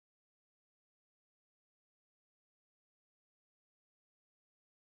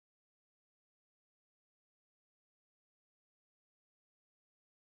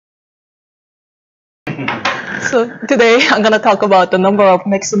So today I'm going to talk about the number of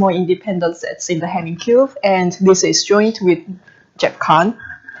maximal independent sets in the Hamming cube, and this is joined with Jeff Kahn.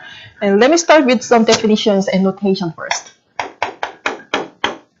 And let me start with some definitions and notation first.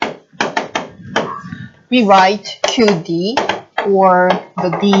 We write QD, or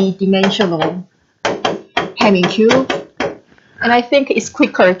the D-dimensional Hamming cube, and I think it's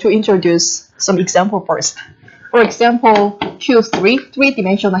quicker to introduce some example first. For example, Q3,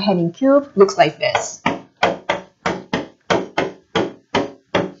 three-dimensional Hamming cube, looks like this.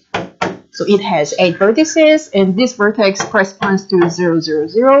 So it has 8 vertices, and this vertex corresponds to 0, 0,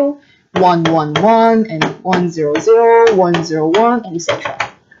 0, 1, 1, 1, and 1, 0, 0, 1, 0, 1, and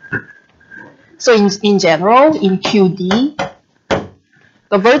etc. So in general, in QD,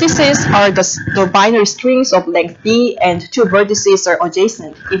 the vertices are the binary strings of length d, and 2 vertices are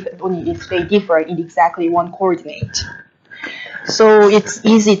adjacent only if they differ in exactly 1 coordinate. So it's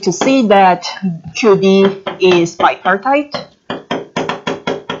easy to see that QD is bipartite,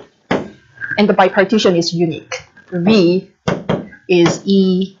 and the bipartition is unique. V is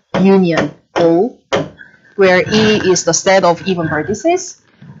E union O, where E is the set of even vertices,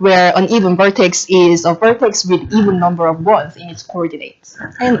 where an even vertex is a vertex with even number of ones in its coordinates,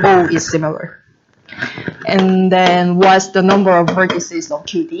 and O is similar. And then what's the number of vertices of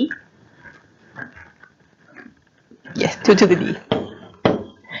QD? Yes, 2 to the D.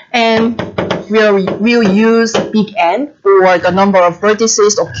 And we'll use big N for the number of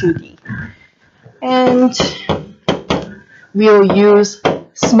vertices of QD. And we'll use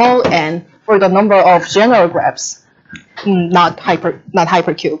small n for the number of general graphs, not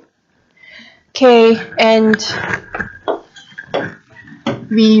hypercube. Okay, and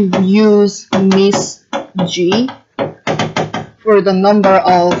we use Miss G for the number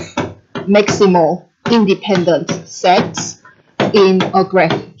of maximal independent sets in a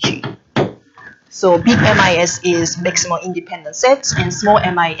graph G. So big MIS is maximal independent sets, and small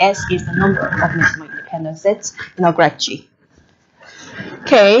MIS is the number of maximal independent sets in a graph G.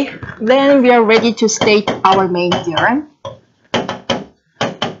 Okay, then we are ready to state our main theorem.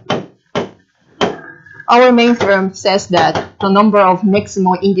 Our main theorem says that the number of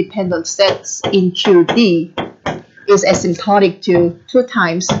maximal independent sets in QD is asymptotic to 2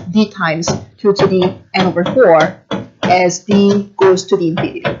 times d times 2 to the n over 4 as d goes to the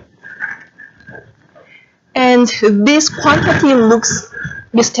infinity. And this quantity looks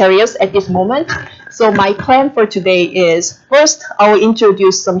mysterious at this moment. So my plan for today is, first, I will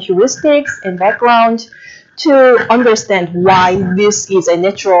introduce some heuristics and background to understand why this is a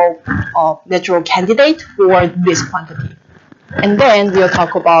natural candidate for this quantity. And then we'll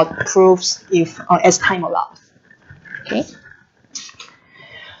talk about proofs as time allows. Okay.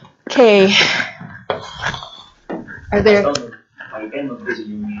 Okay. Are there? By end of this,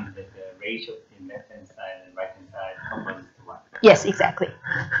 you mean that the ratio in left-hand side and right-hand side converges to 1? Yes, exactly.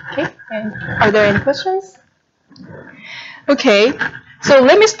 Okay. And are there any questions? Okay. So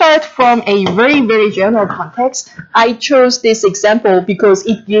let me start from a very, very general context. I chose this example because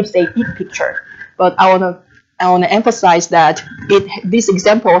it gives a big picture, but I wanna emphasize that this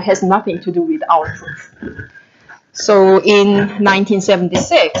example has nothing to do with our proof. So in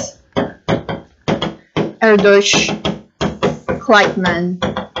 1976, Erdős, Kleitman,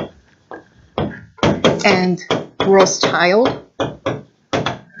 and Rothschild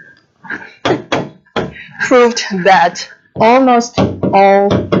proved that almost all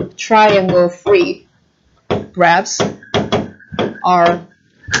triangle-free graphs are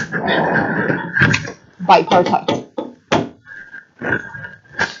bipartite.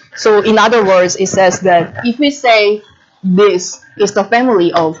 So in other words, it says that if we say this is the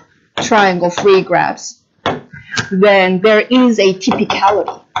family of triangle-free graphs, then there is a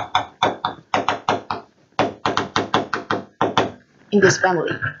typicality in this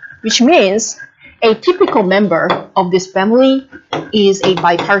family, which means a typical member of this family is a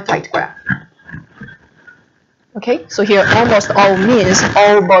bipartite graph. Okay, so here almost all means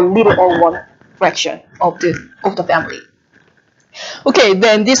all but little or one fraction of the family. Okay,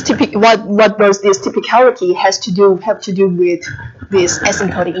 then this what does this typicality have to do with this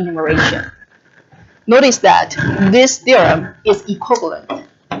asymptotic enumeration? Notice that this theorem is equivalent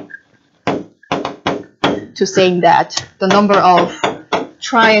to saying that the number of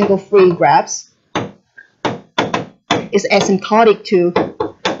triangle-free graphs is asymptotic to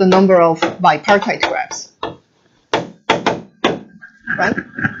the number of bipartite graphs, right?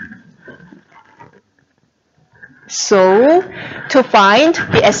 So to find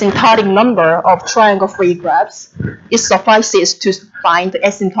the asymptotic number of triangle-free graphs, it suffices to find the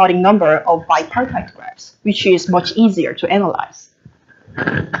asymptotic number of bipartite graphs, which is much easier to analyze.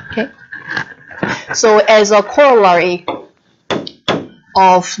 Okay. So as a corollary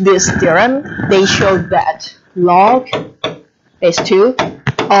of this theorem, they showed that log base 2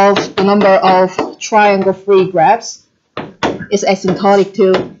 of the number of triangle-free graphs is asymptotic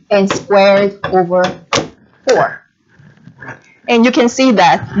to n squared over 4. And you can see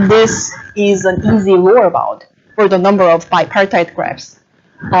that this is an easy lower bound for the number of bipartite graphs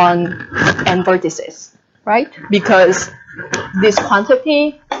on n vertices, right? Because this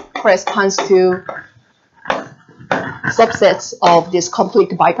quantity corresponds to subsets of this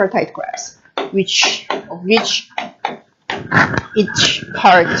complete bipartite graphs, of which each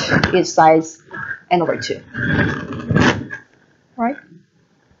part is size n over 2, right?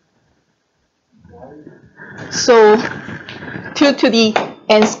 So 2 to the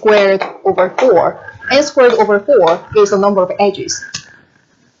n squared over 4. N squared over 4 is the number of edges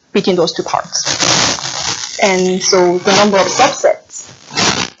between those two parts. And so the number of subsets,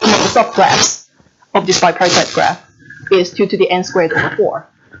 the number of subgraphs of this bipartite graph is 2 to the n squared over 4.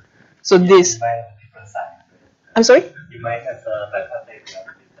 So this... I'm sorry? You might have a bipartite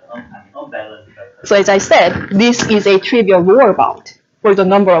graph with unbalanced. So as I said, this is a trivial lower bound for the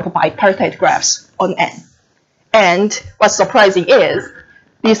number of bipartite graphs on n. And what's surprising is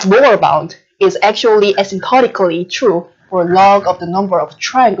this lower bound is actually asymptotically true for log of the number of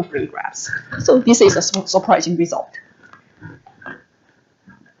triangle-free graphs. So this is a surprising result.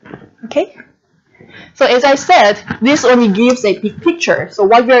 Okay? So as I said, this only gives a big picture. So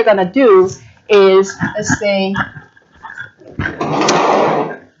what we're going to do is, let's say,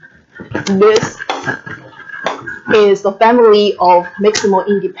 this is the family of maximal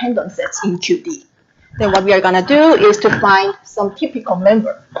independent sets in QD. Then what we are going to do is to find some typical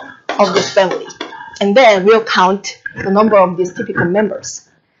member of this family. And then we'll count the number of these typical members.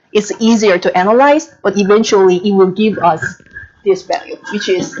 It's easier to analyze, but eventually it will give us this value, which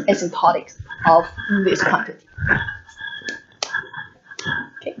is asymptotic of this quantity.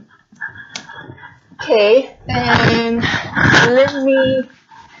 Okay. Okay, and let me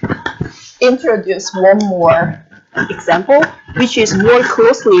introduce one more example, which is more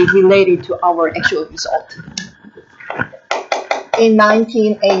closely related to our actual result. In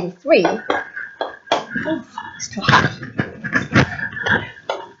 1983, it's too hot.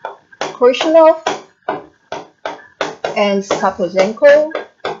 Korshunov and Skapozenko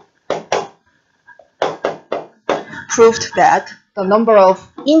proved that the number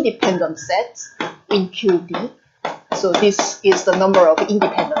of independent sets in QD, so this is the number of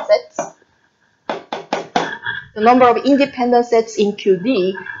independent sets. The number of independent sets in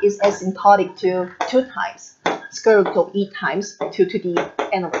QD is asymptotic to 2 times square root of e times 2 to the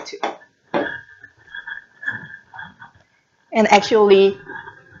n over 2. And actually,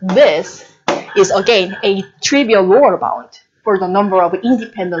 this is again a trivial lower bound for the number of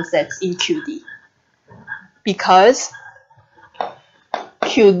independent sets in QD, because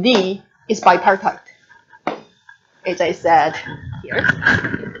QD is bipartite, as I said here,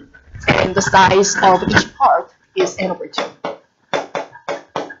 and the size of each part is n over 2.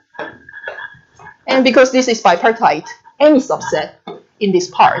 And because this is bipartite, any subset in this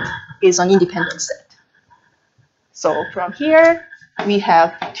part is an independent set. So from here, we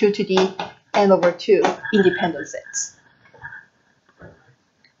have 2 to the n over 2 independent sets.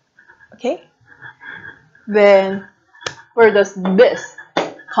 Okay? Then where does this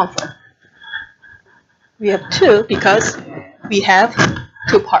come from? We have 2 because we have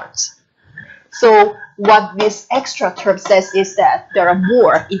 2 parts. So what this extra term says is that there are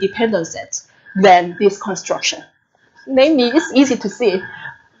more independent sets than this construction. Namely, it's easy to see.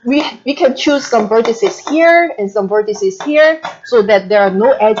 We can choose some vertices here and some vertices here so that there are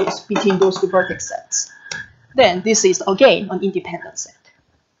no edges between those 2 vertex sets. Then this is again an independent set.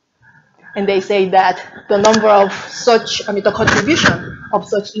 And they say that the number of such, the contribution of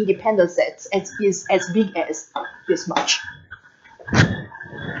such independent sets is as big as this much.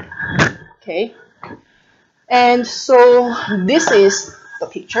 Okay. And so this is the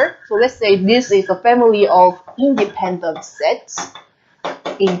picture. So let's say this is a family of independent sets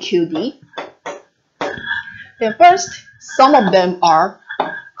in QD. Then first, some of them are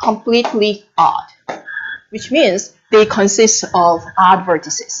completely odd, which means they consist of odd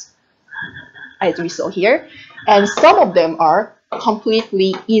vertices, as we saw here. And some of them are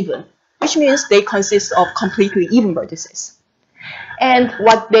completely even, which means they consist of completely even vertices. And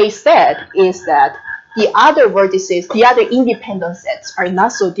what they said is that the other vertices, the other independent sets are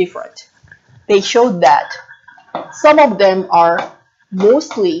not so different. They showed that some of them are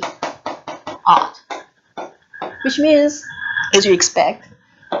mostly odd, which means, as you expect,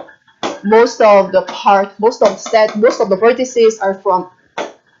 most of the vertices are from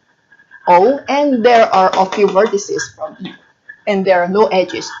O, and there are a few vertices from E, and there are no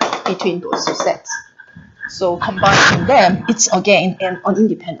edges between those two sets. So combining them, it's again an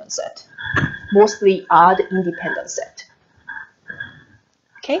independent set, mostly odd independent set.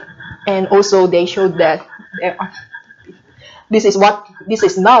 Okay, and also they showed that this is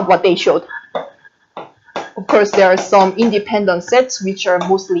not what they showed. Of course, there are some independent sets which are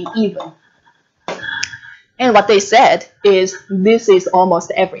mostly even. And what they said is this is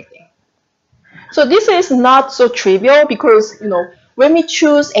almost everything. So this is not so trivial because, you know, when we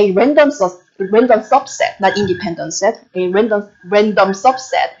choose a random subset, not independent set, a random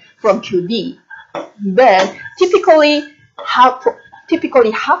subset from QD, then typically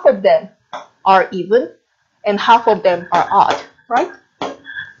half of them are even and half of them are odd, right?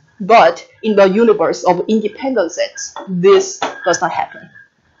 But in the universe of independent sets, this does not happen.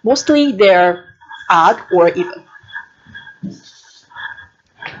 Mostly they're odd or even.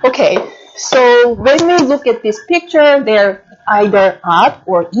 Okay, so when we look at this picture, they're either odd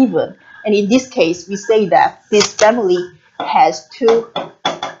or even. And in this case, we say that this family has two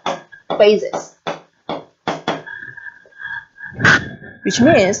phases. Which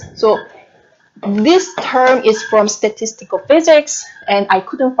means, so this term is from statistical physics, and I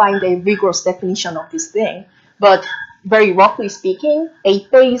couldn't find a rigorous definition of this thing. But very roughly speaking, a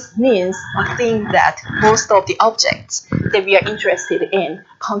phase means a thing that most of the objects that we are interested in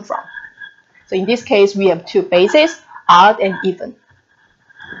come from. So in this case, we have two phases, odd and even.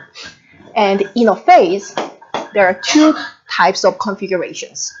 And in a phase, there are two types of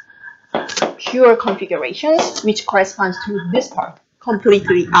configurations. Pure configurations, which corresponds to this part,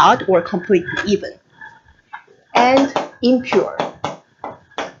 completely odd or completely even. And impure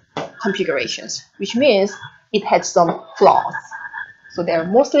configurations, which means it had some flaws. So they're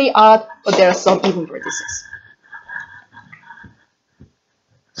mostly odd, but there are some even vertices.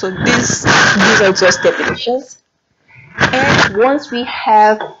 So these are just definitions. And once we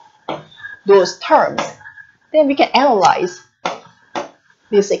have those terms, then we can analyze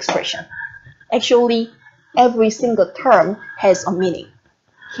this expression. Actually, every single term has a meaning.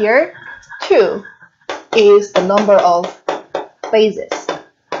 Here, 2 is the number of phases.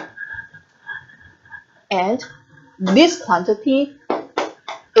 And this quantity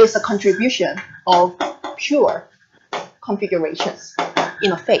is a contribution of pure configurations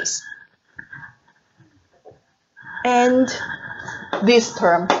in a phase. And this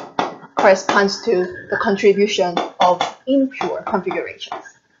term corresponds to the contribution of impure configurations.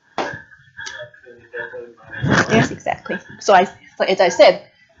 Yes, exactly. So as I said,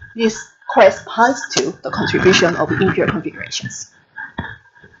 this corresponds to the contribution of impure configurations.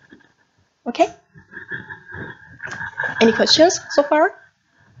 Okay? Any questions so far?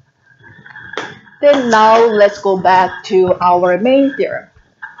 Then now let's go back to our main theorem.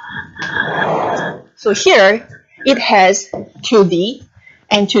 So here it has QD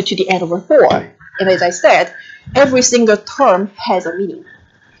and 2 to the n over 4. And as I said, every single term has a meaning.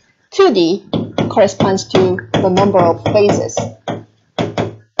 2D corresponds to the number of phases.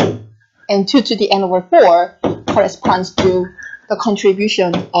 And 2 to the n over 4 corresponds to the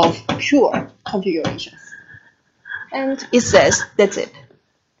contribution of pure configurations. And it says that's it.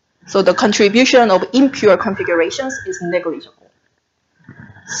 So the contribution of impure configurations is negligible.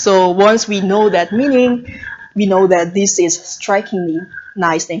 So once we know that meaning, we know that this is strikingly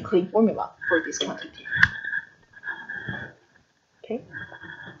nice and clean formula for this quantity. Okay.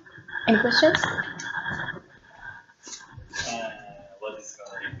 Any questions? What is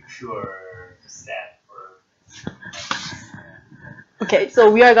going to be pure set for? Okay, so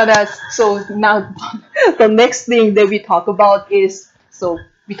we are gonna, so now the next thing that we talk about is, so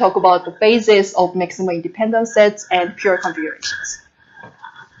we talk about the phases of maximal independent sets and pure configurations.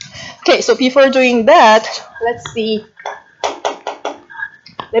 Okay, so before doing that, let's see.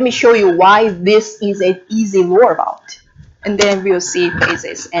 Let me show you why this is an easy lower bound. And then we'll see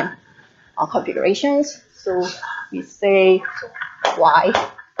phases and configurations. So we say why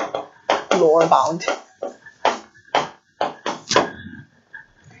lower bound.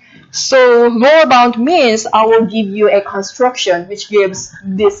 So lower bound means I will give you a construction which gives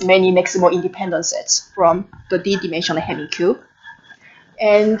this many maximal independent sets from the d-dimensional Heming-cube.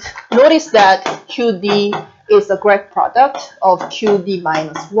 And notice that QD is the graph product of QD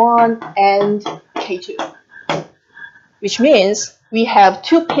minus 1 and K2, which means we have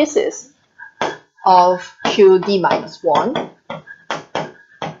two pieces of QD minus 1,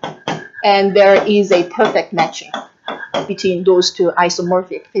 and there is a perfect matching between those two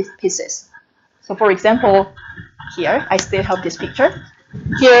isomorphic pieces. So for example, here, I still have this picture.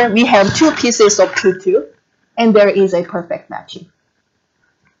 Here we have two pieces of Q2, and there is a perfect matching.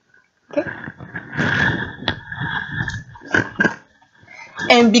 Okay.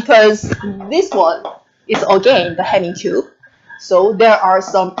 And because this one is again the Hamming cube, so there are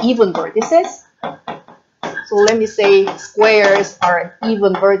some even vertices. So let me say squares are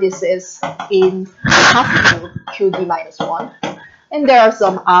even vertices in half cube QD minus 1. And there are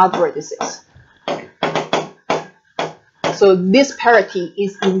some odd vertices. So this parity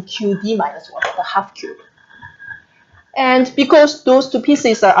is in QD minus 1, the half cube. And because those two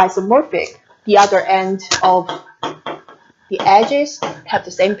pieces are isomorphic, the other end of the edges have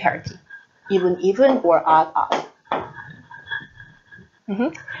the same parity, even or odd.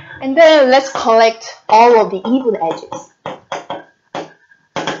 And then let's collect all of the even edges.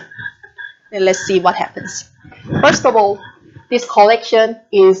 And let's see what happens. First of all, this collection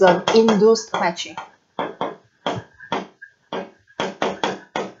is an induced matching.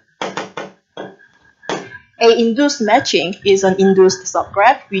 A induced matching is an induced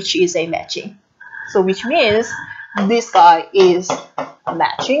subgraph, which is a matching. So which means this guy is a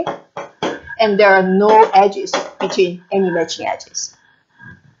matching, and there are no edges between any matching edges.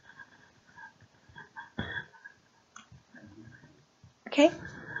 Okay?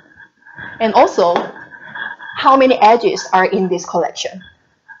 And also, how many edges are in this collection?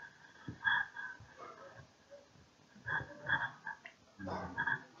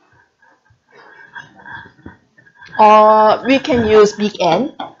 We can use big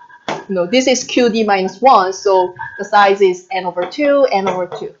N. This is QD minus 1, so the size is N over 2, N over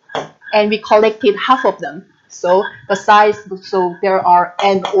 2. And we collected half of them. So the size, so there are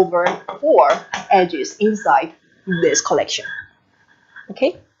N over 4 edges inside this collection.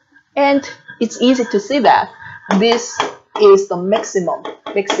 Okay? And it's easy to see that this is the maximum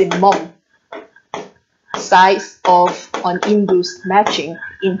size of an induced matching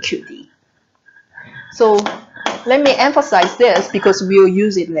in QD. So let me emphasize this because we'll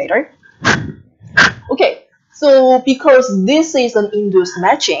use it later. Okay, so because this is an induced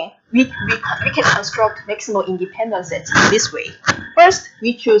matching, we can construct maximal independent sets in this way. First,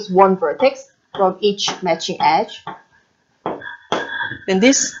 we choose one vertex from each matching edge. Then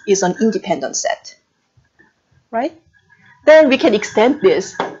this is an independent set, right? Then we can extend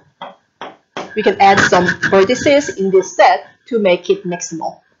this. We can add some vertices in this set to make it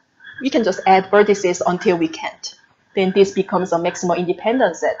maximal. We can just add vertices until we can't. Then this becomes a maximal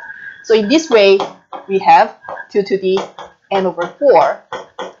independent set. So in this way, we have 2 to the n over 4,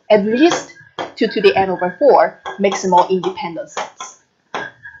 at least 2 to the n over 4 maximal independent sets.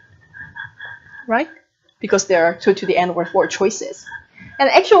 Right? Because there are 2 to the n over 4 choices. And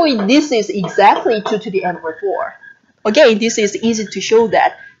actually, this is exactly 2 to the n over 4. Again, this is easy to show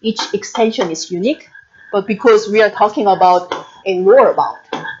that each extension is unique, but because we are talking about a lower bound,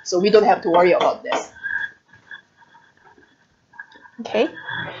 so we don't have to worry about this. Okay.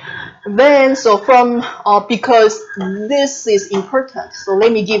 Then, so from, because this is important, so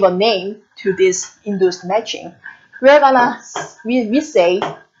let me give a name to this induced matching. We're gonna, we say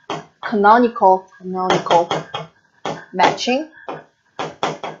canonical matching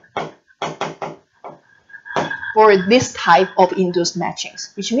for this type of induced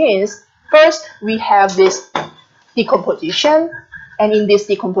matchings, which means first we have this decomposition, and in this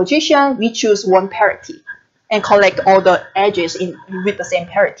decomposition we choose one parity and collect all the edges with the same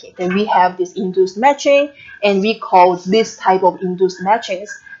parity. Then we have this induced matching, and we call this type of induced matchings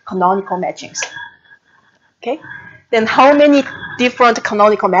canonical matchings. Okay? Then how many different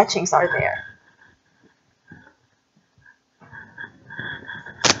canonical matchings are there?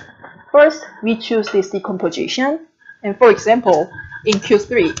 First, we choose this decomposition, and for example, in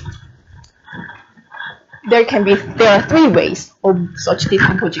Q3, there are 3 ways of such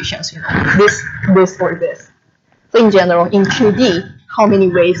decompositions. This, or this. So in general, in QD, how many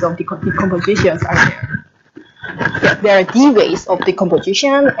ways of decompositions are there? Yeah, there are D ways of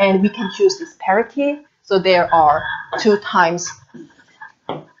decomposition, and we can choose this parity. So there are 2 times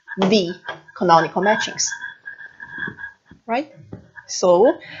D canonical matchings, right?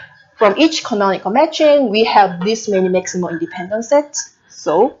 So from each canonical matching, we have this many maximal independent sets.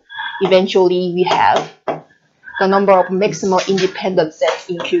 So eventually, we have the number of maximal independent sets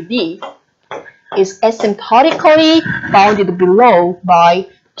in QD is asymptotically bounded below by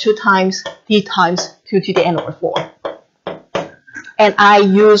 2 times D times 2 to the n over 4. And I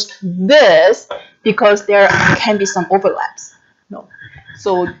used this because there can be some overlaps.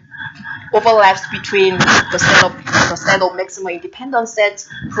 So overlaps between the set of maximal independent sets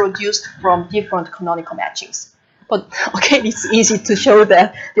produced from different canonical matchings. But again, it's easy to show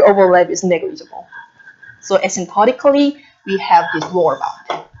that the overlap is negligible. So asymptotically, we have this lower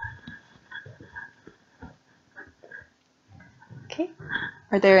bound. Okay.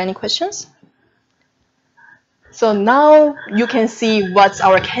 Are there any questions? So now you can see what's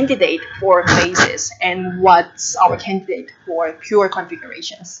our candidate for phases and what's our candidate for pure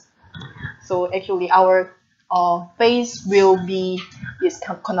configurations. So actually our phase will be these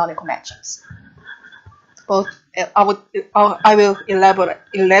canonical matchings. But I will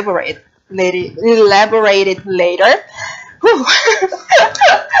elaborate it later.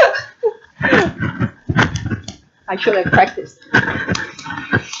 I should have practiced.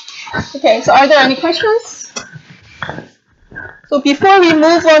 Okay, so are there any questions? So before we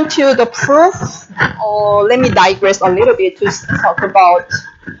move on to the proof, let me digress a little bit to talk about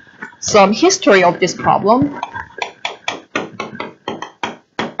some history of this problem.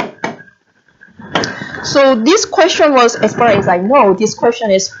 So this question was, as far as I know, this question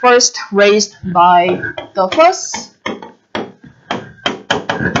is first raised by Duffus,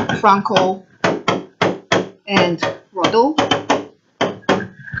 Frankl and Rödl,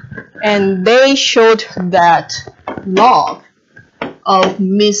 and they showed that log of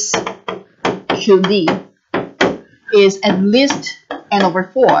Miss QD is at least n over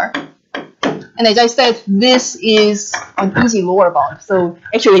 4. And as I said, this is an easy lower bound. So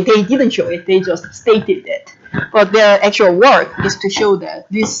actually they didn't show it, they just stated it. But their actual work is to show that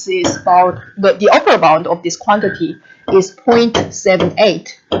this is about the upper bound of this quantity is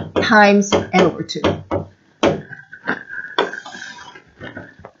 0.78 times n over 2.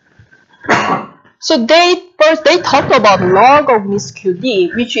 So they talked about log of Miss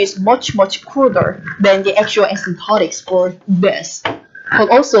QD, which is much cruder than the actual asymptotics for this. But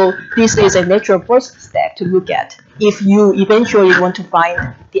also, this is a natural first step to look at if you eventually want to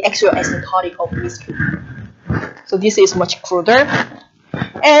find the actual asymptotic of Miss QD. So this is much cruder.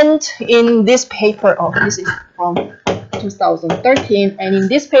 And in this paper, this is from 2013, and in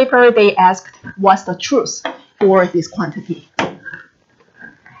this paper they asked what's the truth for this quantity.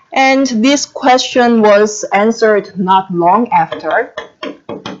 And this question was answered not long after.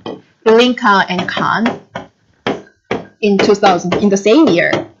 Ilinca and Kahn in the same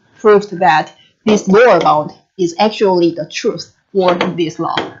year proved that this lower bound is actually the truth for this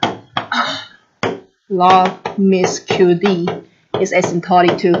law. Log Miss QD is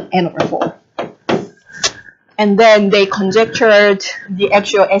asymptotic to n over 4. And then they conjectured the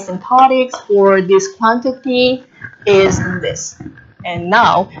actual asymptotics for this quantity is this. And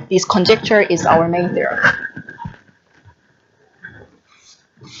now this conjecture is our main theorem.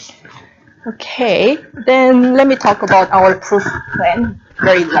 Okay, then let me talk about our proof plan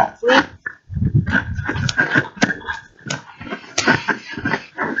very roughly.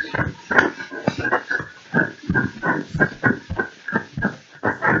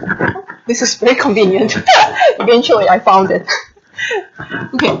 This is very convenient. Eventually I found it.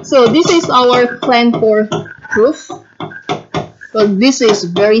 Okay, so this is our plan for proof. But this is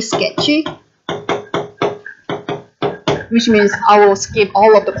very sketchy, which means I will skip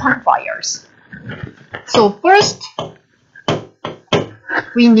all of the quantifiers. So first,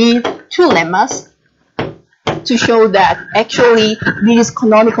 we need two lemmas to show that actually these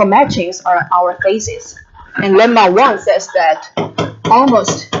canonical matchings are our phases. And lemma 1 says that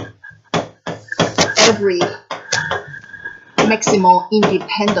almost every maximal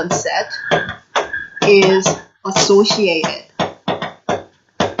independent set is associated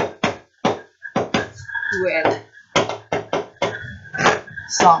with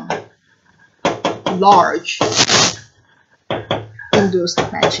some large induced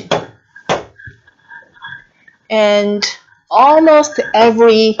matching. And almost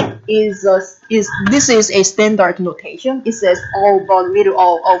every this is a standard notation. It says all but little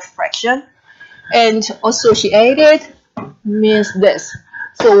all of fraction. And associated means this.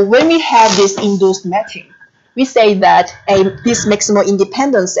 So when we have this induced matching, we say that this maximal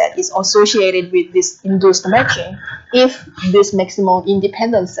independent set is associated with this induced matching if this maximal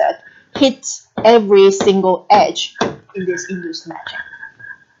independent set hits every single edge in this induced matching.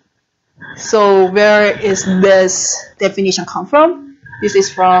 So where is this definition come from? This is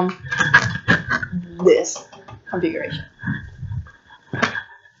from this configuration.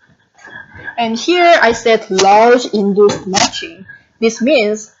 And here I said large induced matching. This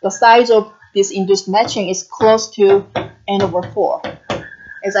means the size of this induced matching is close to n over 4.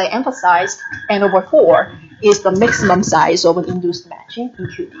 As I emphasized, n over 4 is the maximum size of an induced matching in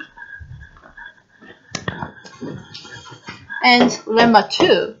QD. And lemma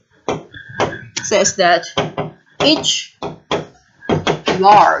 2 says that each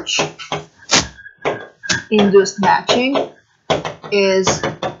large induced matching is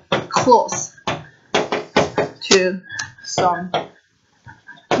close to some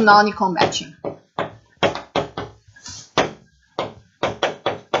canonical matching.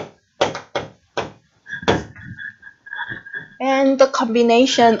 the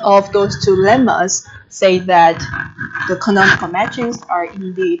combination of those two lemmas say that the canonical matchings are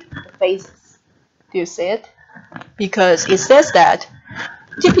indeed the phases. Do you see it? Because it says that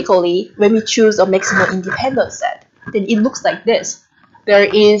typically when we choose a maximal independent set, then it looks like this. There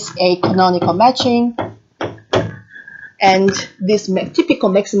is a canonical matching, and this typical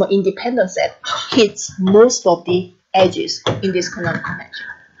maximal independent set hits most of the edges in this canonical matching.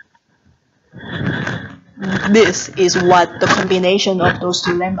 This is what the combination of those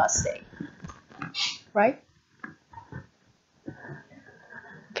two lemmas say, right?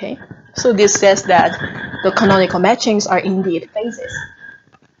 Okay, so this says that the canonical matchings are indeed phases.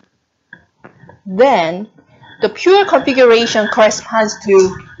 Then the pure configuration corresponds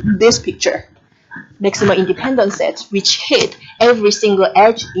to this picture, maximal independent sets which hit every single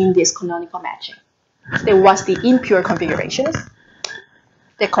edge in this canonical matching. Then what's the impure configurations?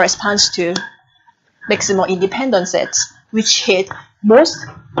 That corresponds to maximal independent sets which hit most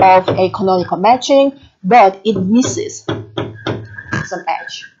of a canonical matching, but it misses some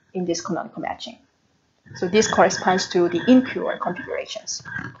edge in this canonical matching. So this corresponds to the impure configurations.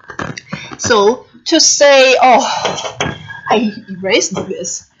 So to say, oh, I erased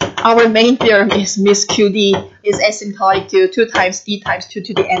this. Our main theorem is Miss QD is asymptotic to 2 times d times 2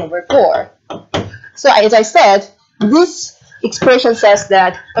 to the n over 4. So as I said, this expression says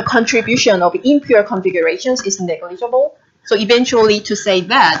that the contribution of impure configurations is negligible. So eventually to say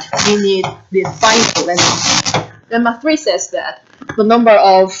that, we need this final lemma. Lemma 3 says that the number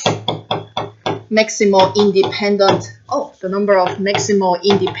of maximal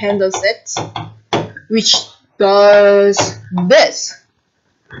independent sets which does this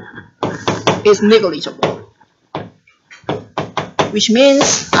is negligible, which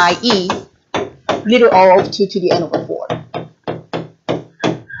means i.e. little o of 2 to the n over 4.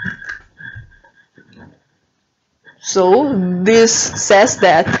 So this says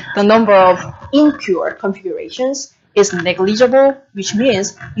that the number of impure configurations is negligible, which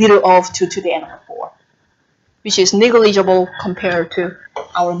means little of 2 to the n over 4, which is negligible compared to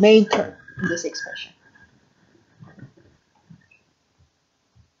our main term in this expression.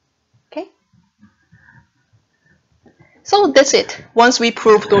 Okay? So that's it. Once we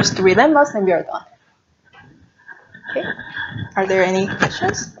prove those 3 lemmas, then we are done. Okay? Are there any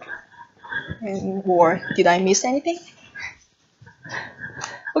questions? Or did I miss anything?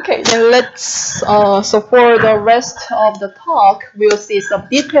 Okay, then let's, so for the rest of the talk, we'll see some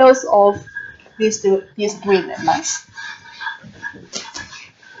details of these 3 lemmas.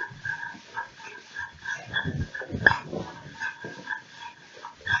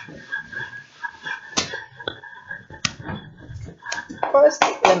 First,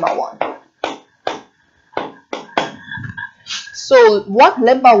 lemma 1. So what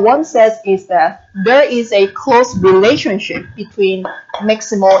lemma 1 says is that there is a close relationship between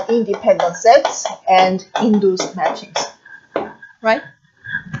maximal independent sets and induced matchings, right?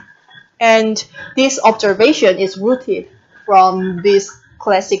 And this observation is rooted from this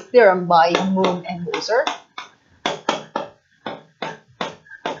classic theorem by Moon and Moser.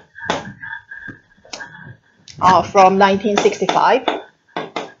 From 1965.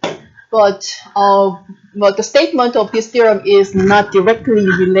 But the statement of this theorem is not directly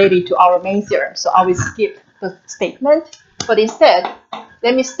related to our main theorem, so I will skip the statement. But instead,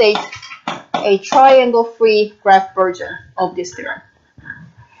 let me state a triangle-free graph version of this theorem.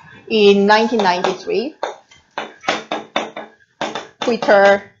 In 1993,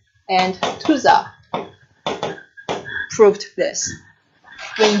 Twitter and Tuza proved this.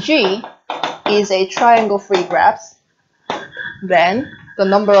 When G is a triangle-free graph, then the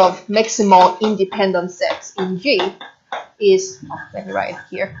number of maximal independent sets in G is, let me write it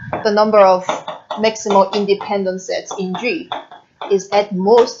here, the number of maximal independent sets in G is at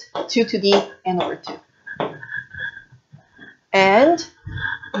most 2 to the n over 2. And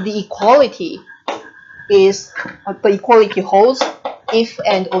the equality holds if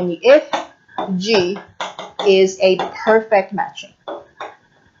and only if G is a perfect matching.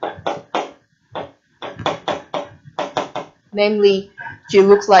 Namely, G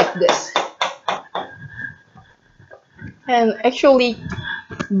looks like this. And actually,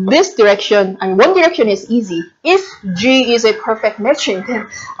 this direction, and one direction is easy. If G is a perfect matching, then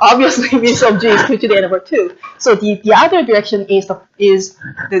obviously means of G is 2 to the n over 2. So the other direction is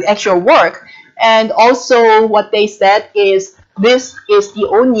the actual work. And also what they said is this is the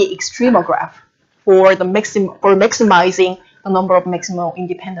only extremograph for maximizing the number of maximal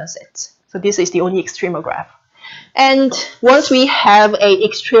independent sets. So this is the only extremograph. And once we have an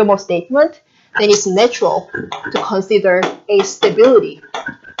extremal statement, then it's natural to consider a stability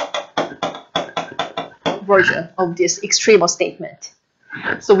version of this extremo statement.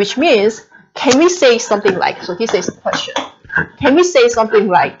 So which means, can we say something like, so this is the question, can we say something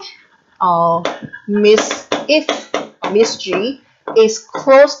like, Miss G is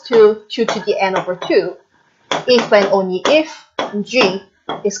close to 2 to the n over 2 if and only if G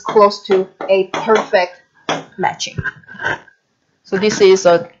is close to a perfect matching. So this is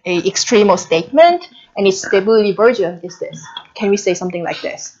a extremo statement, and its stability version is this. Can we say something like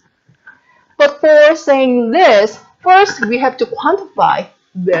this? But for saying this, first we have to quantify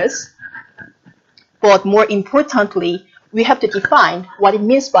this, but more importantly, we have to define what it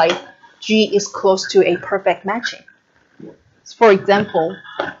means by G is close to a perfect matching. So for example,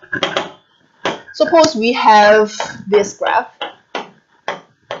 suppose we have this graph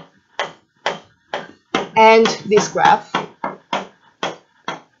and this graph.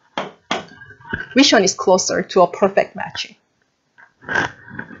 Which one is closer to a perfect matching?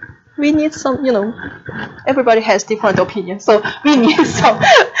 We need some, everybody has different opinions, so we need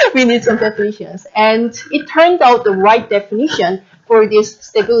some definitions. And it turned out the right definition for this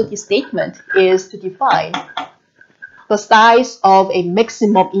stability statement is to define the size of a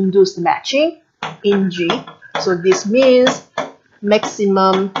maximum induced matching in G. So this means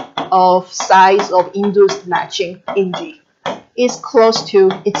maximum of size of induced matching in G is close to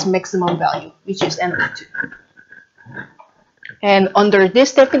its maximum value, which is n over 2. And under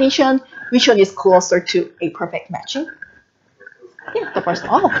this definition, which one is closer to a perfect matching? Yeah, the first.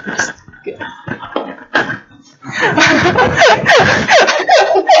 Oh, that's good.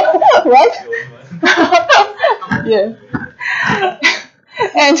 Right? Yeah.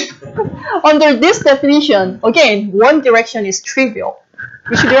 And under this definition, again, one direction is trivial.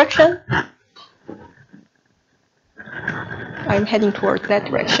 Which direction? I'm heading toward that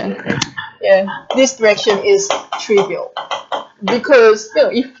direction. Yeah, this direction is trivial. Because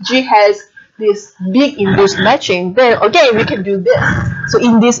if G has this big induced matching, then again we can do this. So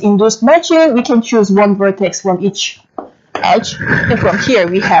in this induced matching, we can choose one vertex from each edge, and from here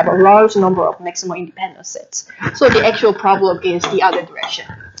we have a large number of maximal independent sets. So the actual problem is the other direction.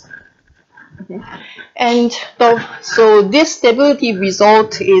 Okay. And so this stability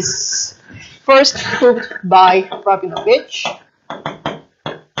result is first proved by Rabinovich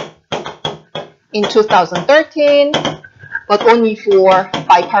in 2013, but only for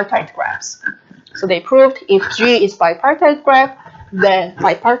bipartite graphs. So they proved if G is bipartite graph, then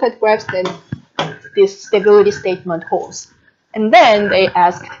this stability statement holds. And then they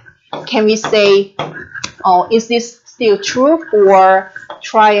asked, can we say, is this still true for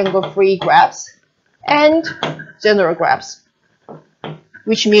triangle-free graphs and general graphs,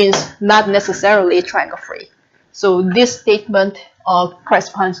 which means not necessarily triangle-free. So this statement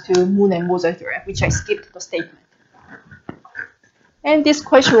corresponds to Moon and Moser theorem, which I skipped the statement. And this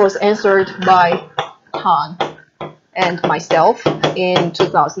question was answered by Kahn and myself in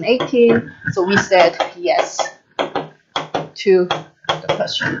 2018. So we said yes to the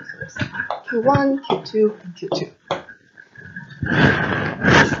question. Q1, Q2, and Q2.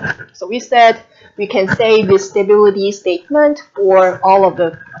 So we said we can say this stability statement for all of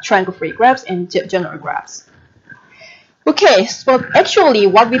the triangle-free graphs and general graphs. Okay, so actually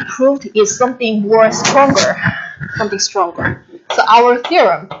what we proved is something more stronger, something stronger. So our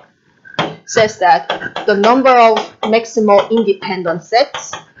theorem says that the number of maximal independent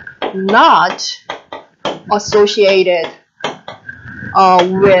sets not associated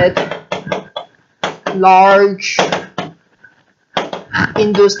with large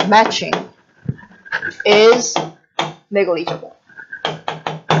induced matching is negligible.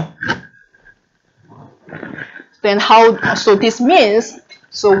 Then so this means,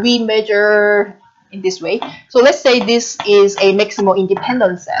 so we measure in this way. So let's say this is a maximal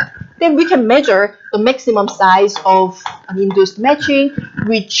independent set. Then we can measure the maximum size of an induced matching,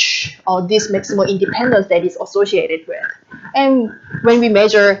 which this maximal independent set is associated with. And when we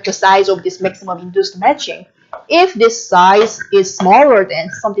measure the size of this maximum induced matching, if this size is smaller than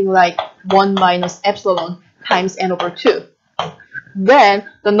something like 1 minus epsilon times n over 2, then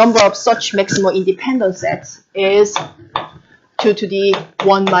the number of such maximal independent sets is 2 to the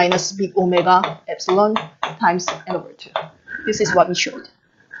 1 minus big omega epsilon times n over 2. This is what we showed.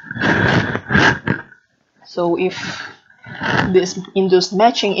 So if this induced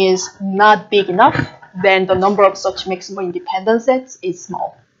matching is not big enough, then the number of such maximal independent sets is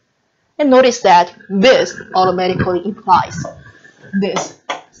small. And notice that this automatically implies this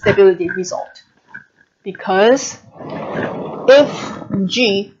stability result. Because if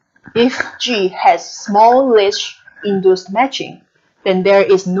G has smallish induced matching, then there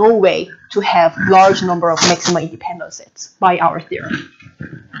is no way to have large number of maximal independent sets by our theorem.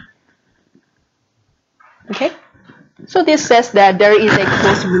 Okay, so this says that there is a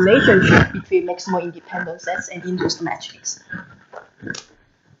close relationship between maximal independent sets and induced matchings.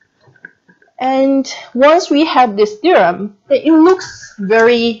 And once we have this theorem, it looks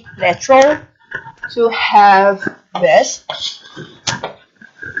very natural to have this,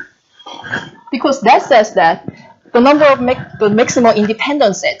 because that says that the number of the maximal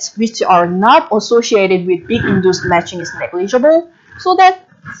independent sets which are not associated with big induced matching is negligible. So that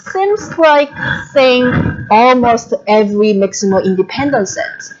seems like saying almost every maximal independent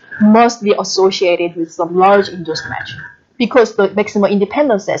set must be associated with some large induced matching, because the maximal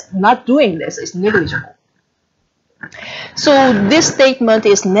independent set not doing this is negligible. So this statement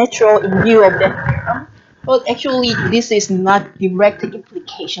is natural in view of that theorem, but actually this is not direct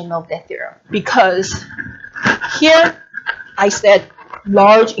implication of that theorem, because here I said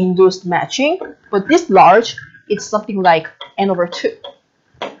large induced matching, but this large is something like n/2,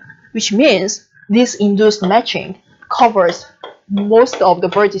 which means this induced matching covers most of the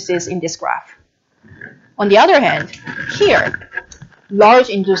vertices in this graph. On the other hand, here large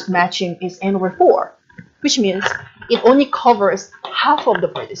induced matching is n/4, which means it only covers half of the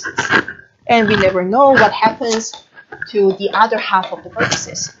vertices, and we never know what happens to the other half of the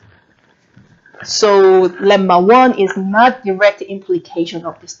vertices. So lemma 1 is not direct implication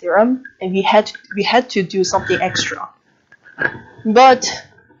of this theorem, and we had to do something extra. But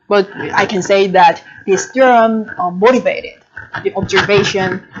I can say that this theorem motivated the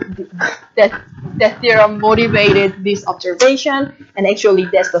observation. That theorem motivated this observation, and actually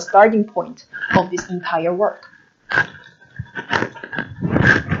that's the starting point of this entire work.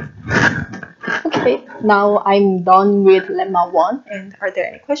 Okay, now I'm done with lemma 1, and are there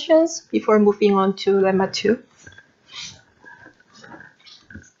any questions before moving on to lemma 2?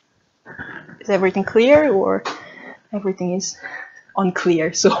 Is everything clear, or everything is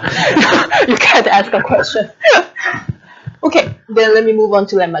unclear, so you can't ask a question? Okay, then let me move on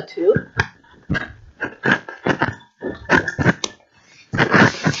to lemma 2.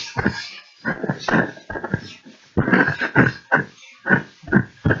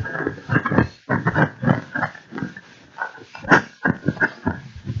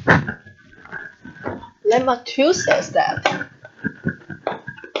 Lemma 2 says that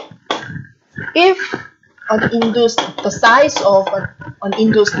if the size of an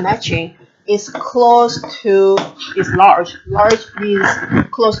induced matching is close to is large is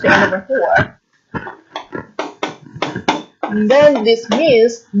close to n/4, then this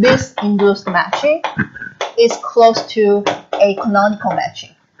means this induced matching is close to a canonical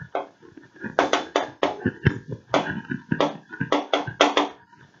matching.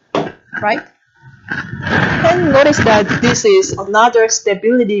 Right? And notice that this is another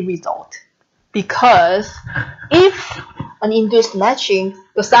stability result, because if an induced matching,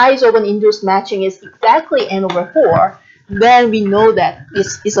 the size of an induced matching is exactly n/4, then we know that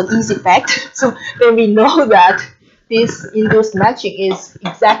this is an easy fact. So then we know that this induced matching is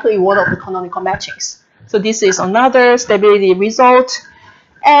exactly one of the canonical matchings. So this is another stability result,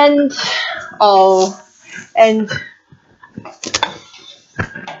 and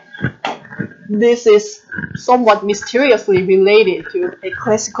this is somewhat mysteriously related to a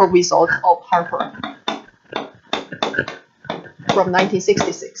classical result of Harper from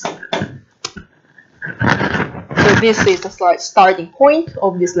 1966. So this is the starting point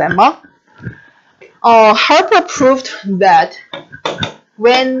of this lemma. Harper proved that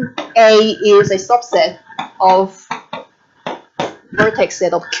when A is a subset of vertex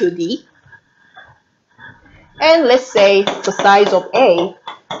set of QD, and let's say the size of A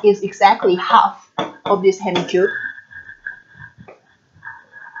is exactly half of this hypercube.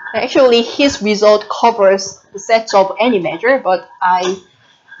 Actually, his result covers the sets of any measure, but I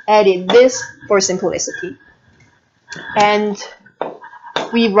added this for simplicity. And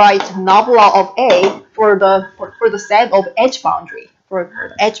we write nabla of A for the set of edge boundary, for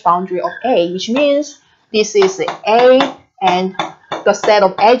the edge boundary of A, which means this is A and the set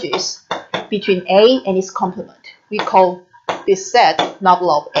of edges between A and its complement. We call this set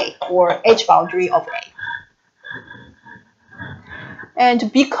nabla of A, or edge boundary of A.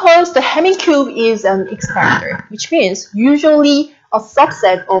 And because the hypercube is an expander, which means usually a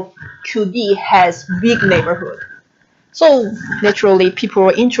subset of QD has big neighborhood. So naturally, people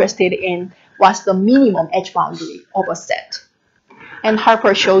are interested in what's the minimum edge boundary of a set. And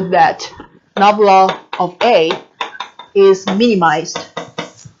Harper showed that nabla of A is minimized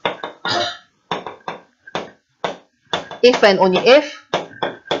if and only if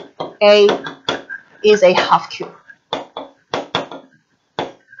A is a half cube.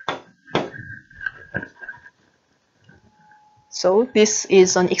 So this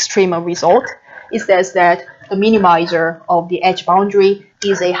is an extrema result, it says that the minimizer of the edge boundary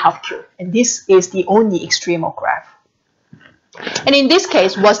is a half cube, and this is the only extremal graph. And in this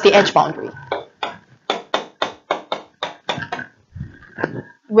case, what's the edge boundary?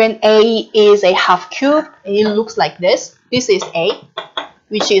 When A is a half cube, and it looks like this. This is A,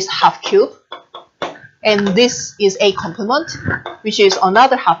 which is half cube, and this is A complement, which is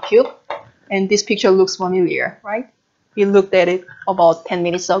another half cube, and this picture looks familiar, right? We looked at it about 10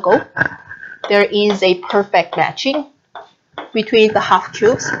 minutes ago. There is a perfect matching between the half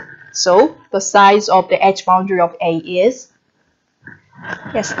cubes. So the size of the edge boundary of A is,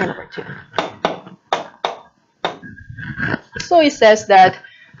 yes, n/2. So it says that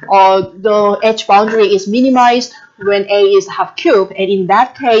the edge boundary is minimized when A is half cube, and in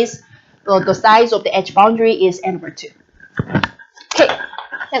that case, the size of the edge boundary is n/2. Okay,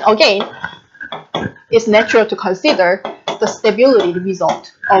 and again, it's natural to consider the stability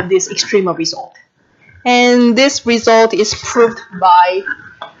result of this extremal result. And this result is proved by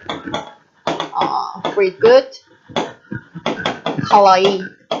Rödl,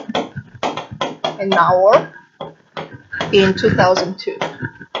 Kahn, and Nauer in 2002.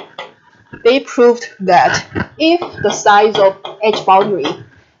 They proved that if the size of edge boundary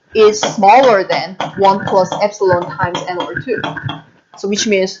is smaller than 1 plus epsilon times n/2, so which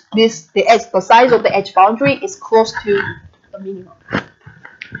means the size of the edge boundary is close to the minimum.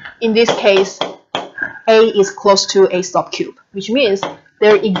 In this case, A is close to a subcube, which means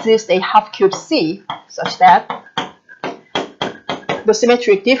there exists a half cube C such that the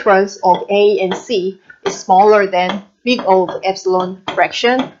symmetric difference of A and C is smaller than big O of epsilon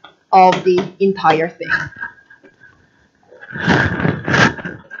fraction of the entire thing.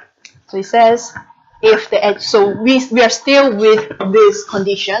 So it says if the edge, so we are still with this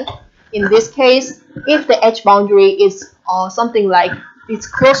condition. In this case, if the edge boundary is something like it's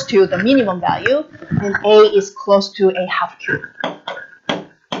close to the minimum value, then A is close to a half cube.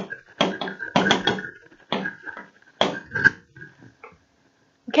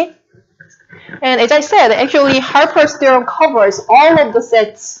 Okay? And as I said, actually Harper's theorem covers all of the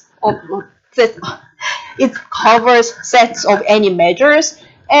sets of it covers sets of any measures,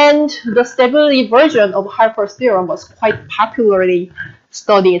 and the stability version of Harper's theorem was quite popularly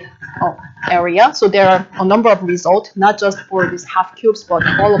studied area. So there are a number of results, not just for these half cubes, but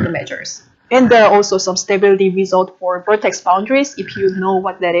all of the measures. And there are also some stability results for vertex boundaries, if you know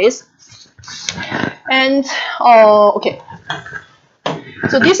what that is. And okay.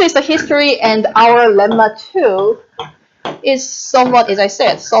 So this is the history, and our lemma 2 is somewhat, as I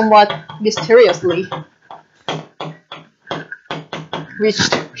said, somewhat mysteriously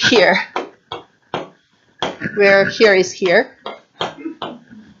reached here, where here is here.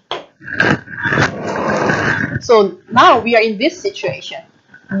 So now we are in this situation.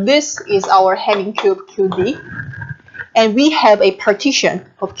 This is our Hamming cube QD, and we have a partition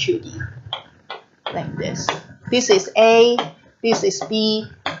of QD like this. This is A, this is B,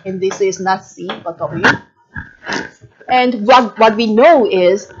 and this is not C but W. And what we know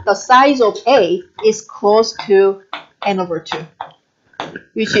is the size of A is close to n/2,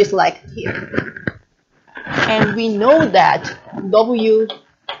 which is like here. And we know that W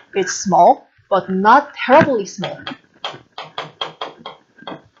is small, but not terribly small.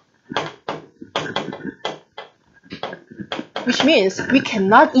 Which means we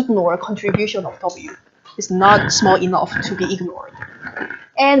cannot ignore contribution of W. It's not small enough to be ignored.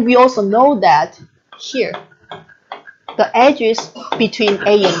 And we also know that here, the edges between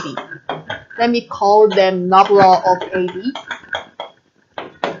A and B, let me call them nabla of AB.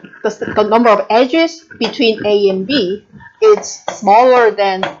 The number of edges between A and B is smaller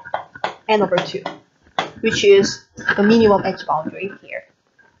than n/2, which is the minimum edge boundary here.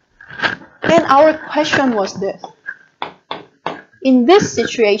 And our question was this. In this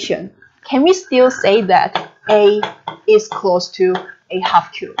situation, can we still say that A is close to a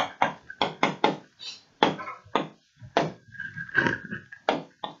half cube?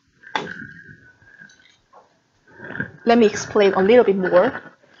 Let me explain a little bit more.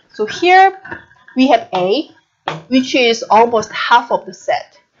 So here we have A, which is almost half of the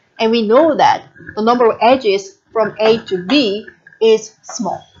set. And we know that the number of edges from A to B is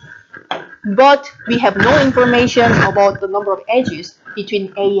small. But we have no information about the number of edges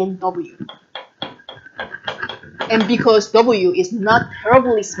between A and W. And because W is not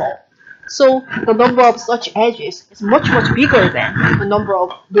terribly small, so the number of such edges is much, much bigger than the number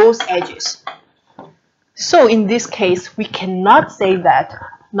of those edges. So in this case, we cannot say that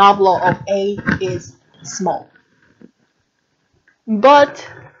nabla of A is small. But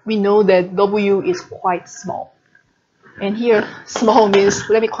we know that W is quite small. And here, small means,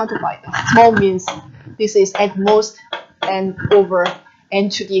 let me quantify this. Small means this is at most n over n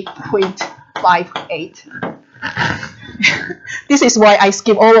to the 0.58. This is why I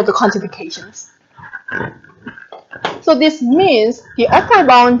skip all of the quantifications. So this means the upper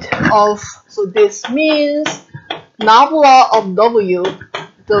bound of, so this means nabla of W,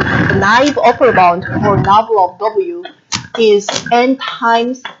 the naive upper bound for nabla of W is n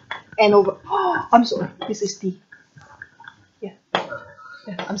times n over, oh, I'm sorry, this is D. Yeah,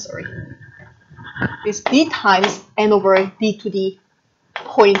 I'm sorry. It's D times n over D to the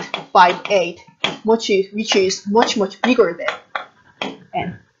 0.58, which is much bigger than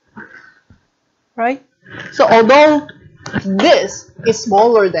n. Right? So although this is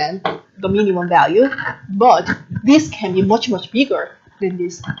smaller than the minimum value, but this can be much bigger than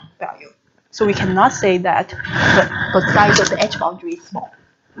this value. So we cannot say that the size of the edge boundary is small.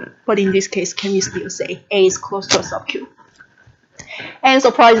 But in this case, can we still say A is close to a subcube? And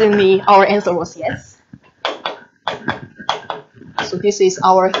surprisingly, our answer was yes. So this is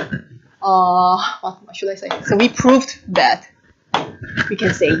our, what should I say? So we proved that we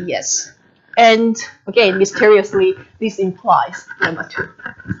can say yes. And again, mysteriously, this implies lemma 2.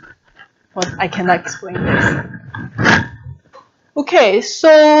 But I cannot explain this. Okay, so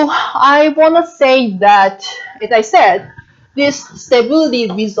I want to say that, as I said, these stability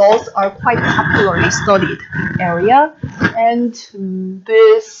results are quite popularly studied area, and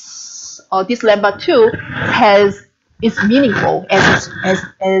this lemma 2 is meaningful as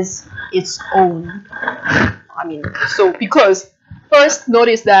its own. I mean, so because first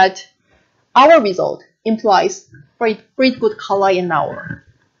notice that our result implies pretty good Kalai-Nauer,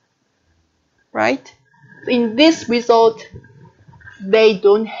 right? In this result, they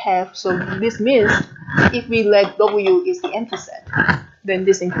don't have, so this means if we let W is the empty set, then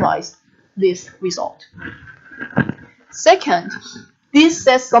this implies this result. Second, this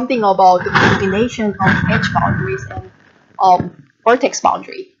says something about the combination of edge boundaries and vertex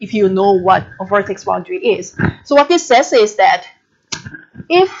boundary, if you know what a vertex boundary is. So what this says is that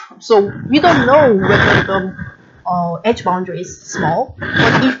so we don't know whether the edge boundary is small,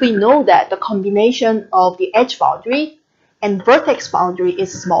 but if we know that the combination of the edge boundary and vertex boundary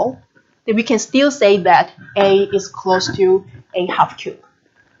is small, then we can still say that A is close to a half cube.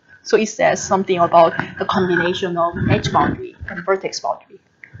 So it says something about the combination of edge boundary and vertex boundary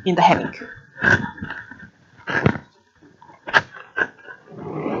in the Hamming cube.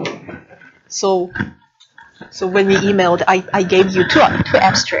 So when we emailed, I gave you two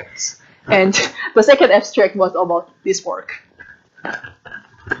abstracts, and the second abstract was about this work.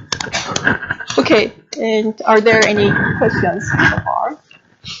 Okay, and are there any questions so far?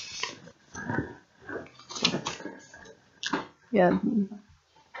 Yeah.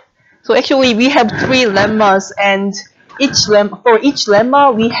 So actually, we have 3 lemmas, and for each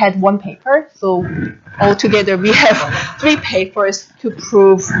lemma, we had 1 paper. So altogether, we have 3 papers to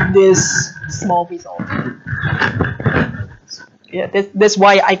prove this small result. Yeah, that's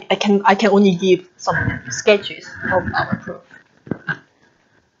why I can only give some sketches of our proof.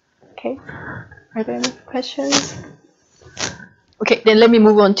 Okay, are there any questions? Okay, then let me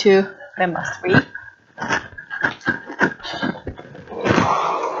move on to lemma 3.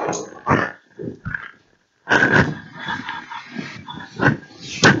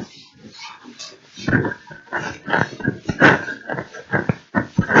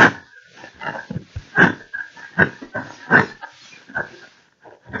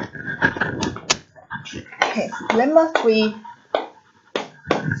 Okay, lemma 3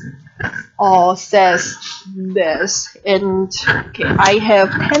 says this, and okay, I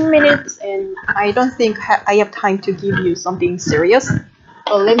have 10 minutes, and I don't think I have time to give you something serious.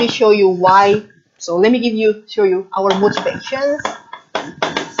 But let me show you why. So let me show you our motivations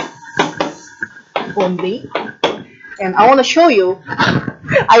only, and I want to show you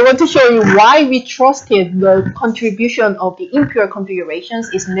why we trusted the contribution of the impure configurations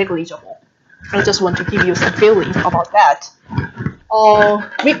is negligible. I just want to give you some feeling about that.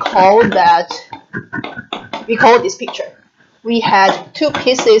 Recall this picture. We had 2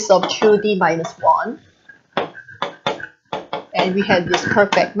 pieces of 2D minus 1, and we had this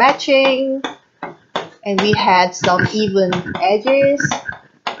perfect matching, and we had some even edges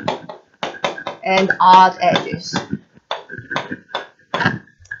and odd edges.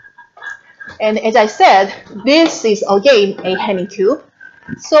 And as I said, this is again a Hamming cube,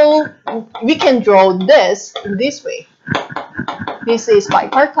 so we can draw this in this way. This is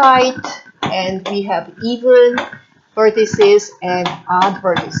bipartite, and we have even vertices and odd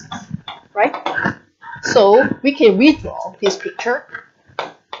vertices, right? So we can redraw this picture.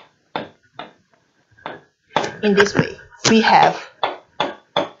 in this way. We have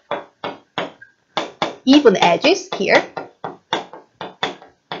even edges here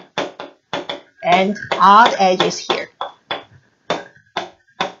and odd edges here.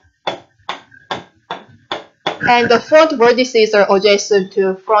 And the front vertices are adjacent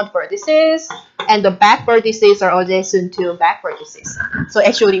to front vertices, and the back vertices are adjacent to back vertices. So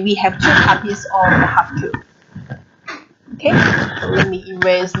actually we have two copies of the half cube. Okay, so let me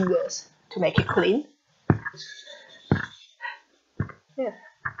erase this to make it clean. Yeah.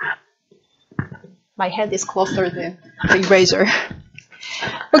 My hand is closer than the eraser.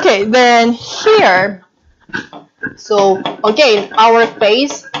 Okay, then here, so again, our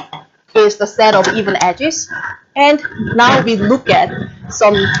base is the set of even edges, and now we look at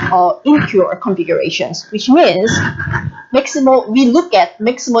some impure configurations, which means we look at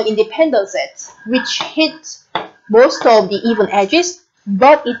maximal independent sets which hit most of the even edges,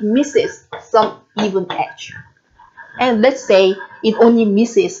 but it misses some even edge. And let's say it only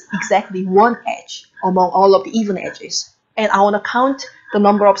misses exactly one edge among all of the even edges. And I want to count the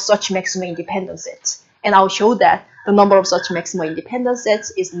number of such maximal independent sets. And I'll show that the number of such maximal independent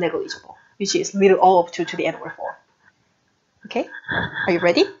sets is negligible, which is little o of 2 to the n over 4. Okay, are you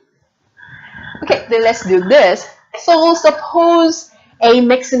ready? Okay, then let's do this. So suppose a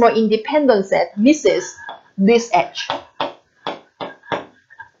maximal independent set misses this edge.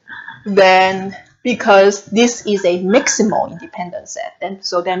 Then, because this is a maximal independent set, and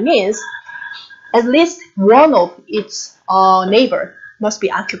so that means at least one of its neighbor must be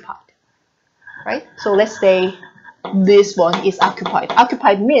occupied, right? So let's say this one is occupied.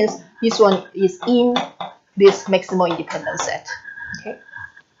 Occupied means this one is in this maximal independent set. Okay.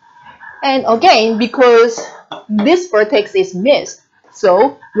 And again, because this vertex is missed,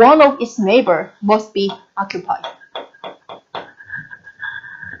 so one of its neighbor must be occupied.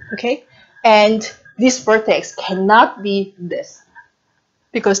 Okay. And this vertex cannot be this,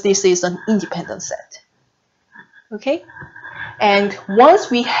 because this is an independent set. Okay. And once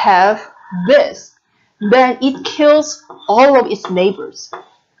we have this, then it kills all of its neighbors.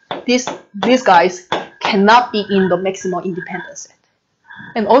 These guys cannot be in the maximal independent set.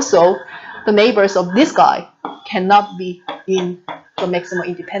 And also, the neighbors of this guy cannot be in the maximal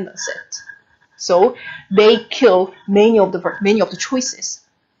independent set. So they kill many of the choices.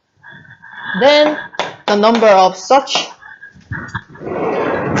 Then the number of such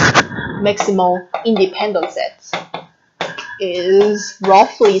maximal independent sets is,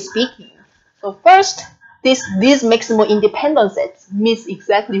 roughly speaking, so first, these maximal independent sets miss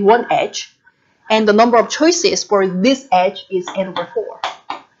exactly one edge, and the number of choices for this edge is n over 4,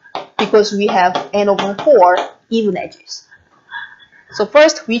 because we have n over 4 even edges. So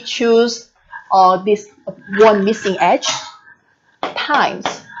first we choose this one missing edge times,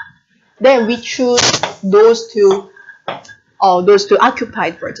 then we choose those two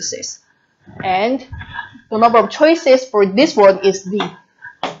occupied vertices, and the number of choices for this one is d,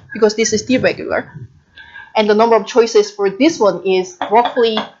 because this is d regular, and the number of choices for this one is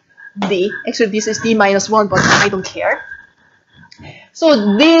roughly d. Actually, this is d minus 1, but I don't care.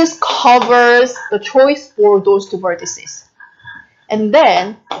 So this covers the choice for those two vertices. And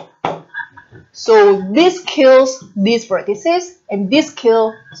then, so this kills these vertices, and this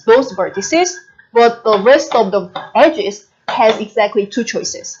kills those vertices, but the rest of the edges has exactly two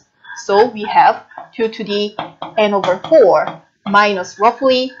choices. So we have 2 to the n over 4 minus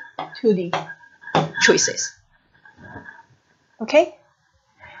roughly 2d choices. Okay?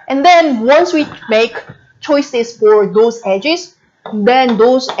 And then once we make choices for those edges, then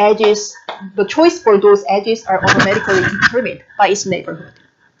those edges, the choice for those edges are automatically determined by its neighborhood.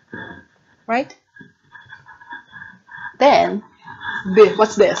 Right? Then,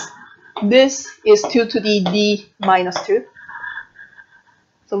 what's this? This is 2 to the d minus 2.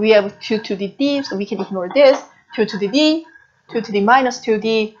 So we have 2 to the d, so we can ignore this. 2 to the d, 2 to the minus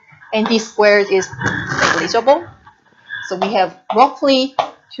 2d, and d squared is negligible. So we have roughly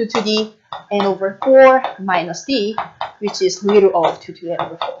 2 to the n over 4 minus d, which is little of 2 to the n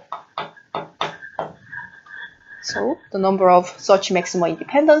over 4. So the number of such maximal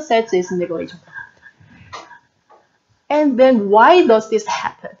independent sets is negligible. And then why does this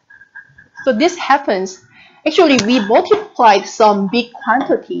happen? So this happens, actually we multiplied some big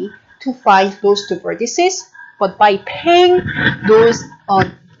quantity to find those two vertices, but by paying those,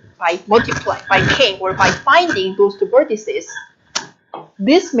 by finding those two vertices,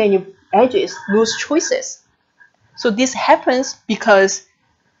 this many edges lose choices. So this happens because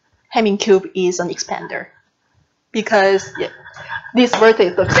Hamming cube is an expander. Because this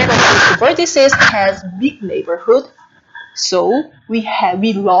vertex, the set of these two vertices has big neighborhood, so we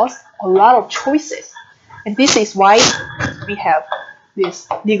lost a lot of choices. And this is why we have this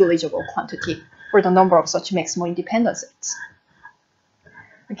negligible quantity for the number of such maximal independent sets.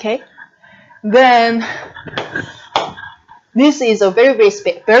 Okay, then this is a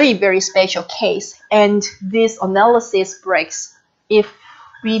very special case, and this analysis breaks if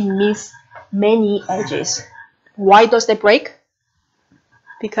we miss many edges. Why does that break?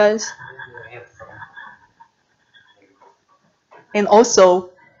 Because, and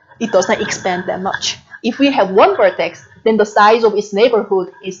also it does not expand that much. If we have one vertex, then the size of its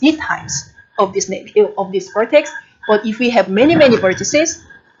neighborhood is d times of this vertex. But if we have many vertices,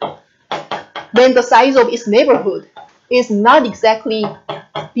 then the size of its neighborhood is not exactly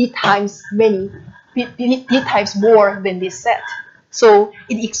d times times more than this set. So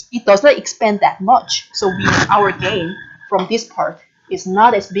it does not expand that much. So our gain from this part is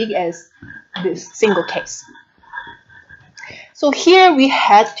not as big as this single case. So here we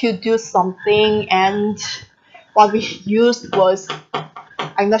had to do something, and what we used was,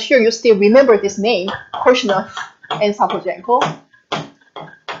 I'm not sure you still remember this name, Korshunov and Sapojenko.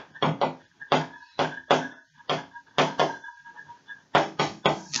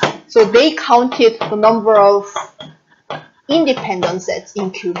 So they counted the number of independent sets in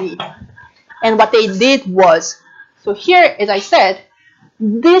QB. And what they did was, so here, as I said,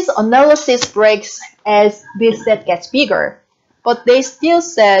 this analysis breaks as this set gets bigger. But they still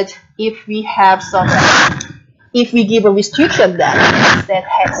said if we have if we give a restriction that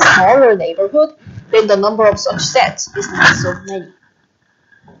has smaller neighborhood, then the number of such sets is not so many.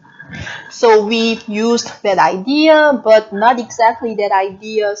 So we used that idea, but not exactly that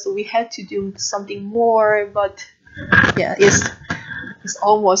idea. So we had to do something more, but yeah, it's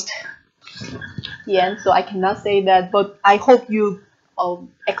almost the end. So I cannot say that, but I hope you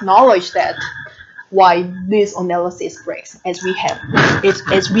acknowledge that why this analysis breaks as we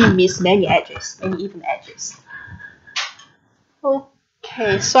miss many edges and even edges.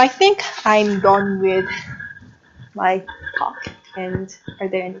 Okay, so I think I'm done with my talk. And are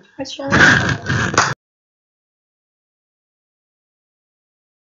there any questions?